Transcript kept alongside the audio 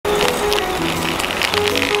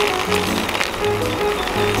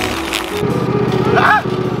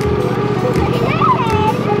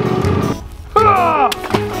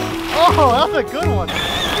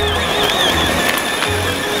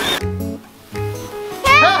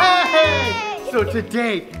So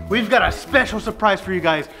today, we've got a special surprise for you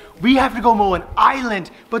guys. We have to go mow an island,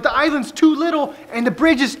 but the island's too little and the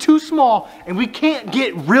bridge is too small and we can't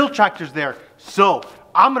get real tractors there. So,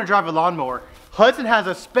 I'm gonna drive a lawnmower. Hudson has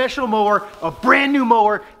a special mower, a brand new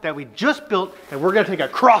mower that we just built, and we're gonna take it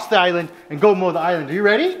across the island and go mow the island. Are you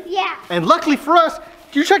ready? Yeah. And luckily for us,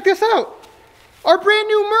 you check this out. Our brand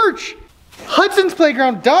new merch.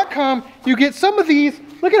 Hudson'sPlayground.com. You get some of these.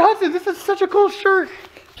 Look at Hudson, this is such a cool shirt.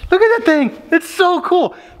 Look at that thing, it's so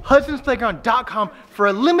cool. Hudson'sPlayground.com for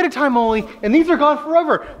a limited time only, and these are gone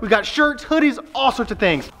forever. We got shirts, hoodies, all sorts of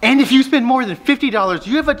things. And if you spend more than $50,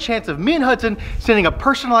 you have a chance of me and Hudson sending a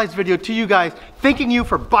personalized video to you guys, thanking you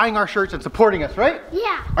for buying our shirts and supporting us, right?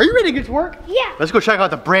 Yeah. Are you ready to get to work? Yeah. Let's go check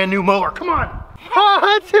out the brand new mower, come on.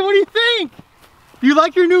 Hudson, what do you think? Do you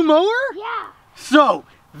like your new mower? Yeah. So,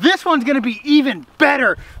 this one's gonna be even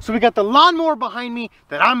better. So we got the lawnmower behind me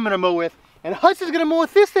that I'm gonna mow with, and Hudson's gonna mow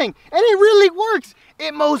with this thing, and it really works.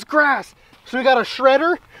 It mows grass. So we got a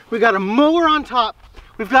shredder, we got a mower on top,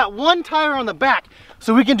 we've got one tire on the back,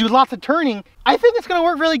 so we can do lots of turning. I think it's gonna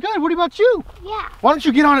work really good. What about you? Yeah. Why don't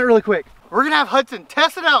you get on it really quick? We're gonna have Hudson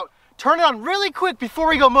test it out, turn it on really quick before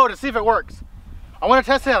we go mow to see if it works. I wanna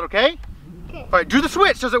test it out, okay? Okay. All right, do the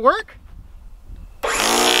switch, does it work?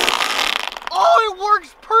 Oh, it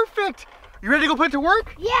works perfect. You ready to go put it to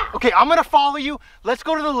work? Yeah. Okay, I'm gonna follow you. Let's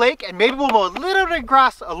go to the lake and maybe we'll mow a little bit of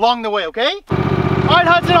grass along the way, okay? All right,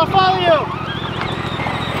 Hudson, I'll follow you.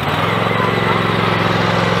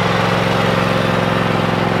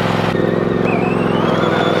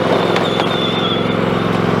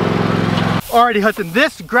 Alrighty, Hudson,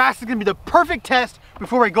 this grass is gonna be the perfect test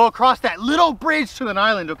before we go across that little bridge to an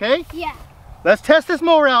island, okay? Yeah. Let's test this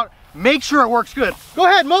mower out. Make sure it works good. Go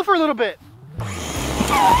ahead, mow for a little bit.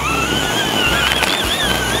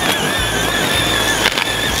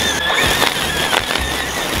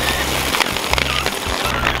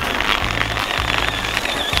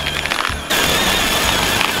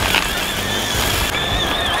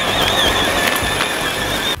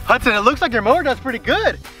 Hudson, it looks like your mower does pretty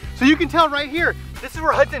good. So you can tell right here, this is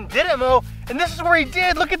where Hudson didn't mow, and this is where he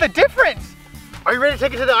did. Look at the difference. Are you ready to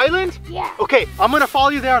take it to the island? Yeah. Okay, I'm gonna follow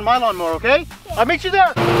you there on my lawnmower, okay? I'll meet you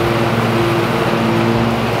there.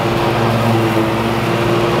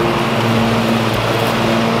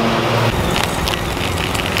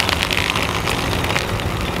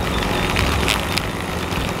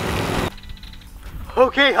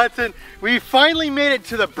 Okay, Hudson, we finally made it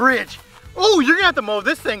to the bridge. Oh, you're gonna have to mow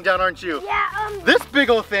this thing down, aren't you? Yeah, This big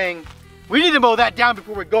old thing, we need to mow that down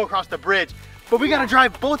before we go across the bridge. But we gotta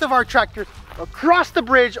drive both of our tractors across the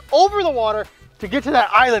bridge, over the water, to get to that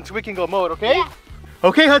island so we can go mow it, okay? Yeah.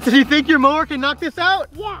 Okay, Hudson, do you think your mower can knock this out?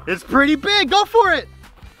 Yeah. It's pretty big, go for it.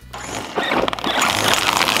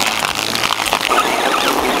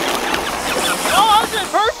 Oh, Hudson,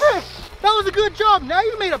 perfect. That was a good job. Now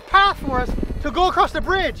you made a path for us to go across the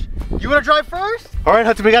bridge. You wanna drive first? All right,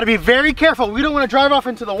 Hudson, we gotta be very careful. We don't wanna drive off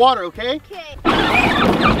into the water, okay? Okay.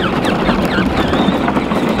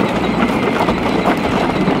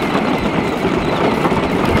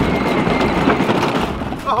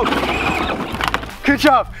 Oh, good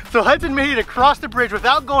job. So Hudson made it across the bridge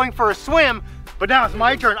without going for a swim, but now it's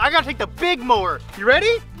my turn. I gotta take the big mower. You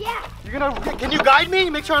ready? Yeah. Can you guide me?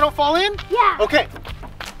 Make sure I don't fall in? Yeah. Okay.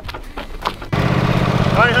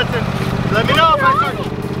 All right, Hudson, let me know if I start.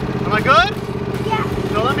 Am I good? Yeah.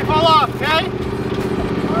 Don't let me fall off, okay?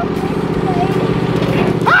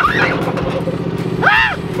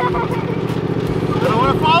 I don't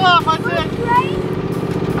want to fall off, Hudson.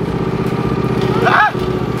 Ah!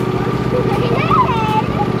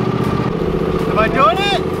 Am I doing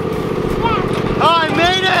it? Yeah. Oh, I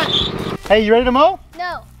made it! Hey, you ready to mow?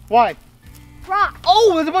 No. Why? Rock.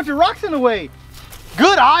 Oh, there's a bunch of rocks in the way.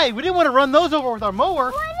 Good eye. We didn't want to run those over with our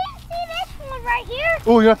mower. Oh, I didn't see this one right here.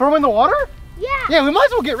 Oh, you gonna throw them in the water? Yeah. Yeah, we might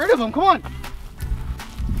as well get rid of them. Come on.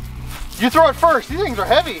 You throw it first. These things are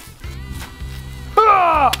heavy.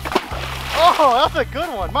 Ah! Oh, that's a good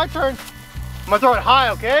one. My turn. I'm gonna throw it high,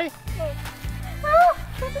 okay? Okay.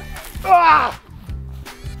 Ah!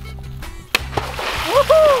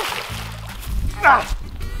 Woohoo! Ah!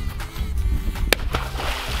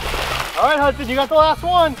 All right, Hudson, you got the last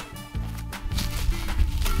one.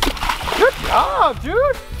 Good job,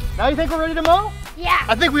 dude. Now you think we're ready to mow? Yeah.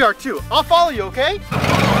 I think we are too. I'll follow you, okay?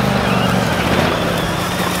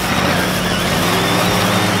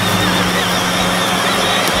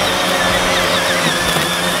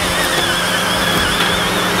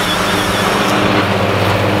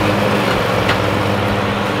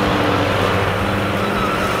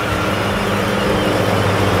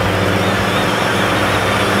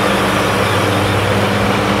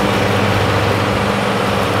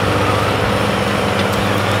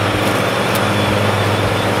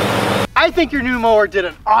 I think your new mower did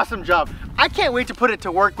an awesome job. I can't wait to put it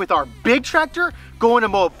to work with our big tractor going to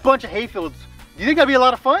mow a bunch of hayfields. Do you think that'd be a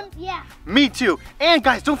lot of fun? Yeah. Me too. And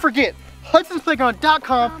guys, don't forget,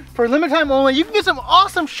 Hudson'sPlayground.com for a limited time only. You can get some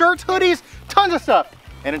awesome shirts, hoodies, tons of stuff.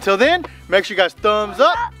 And until then, make sure you guys thumbs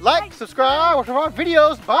up, like, subscribe, watch our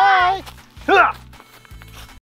videos. Bye.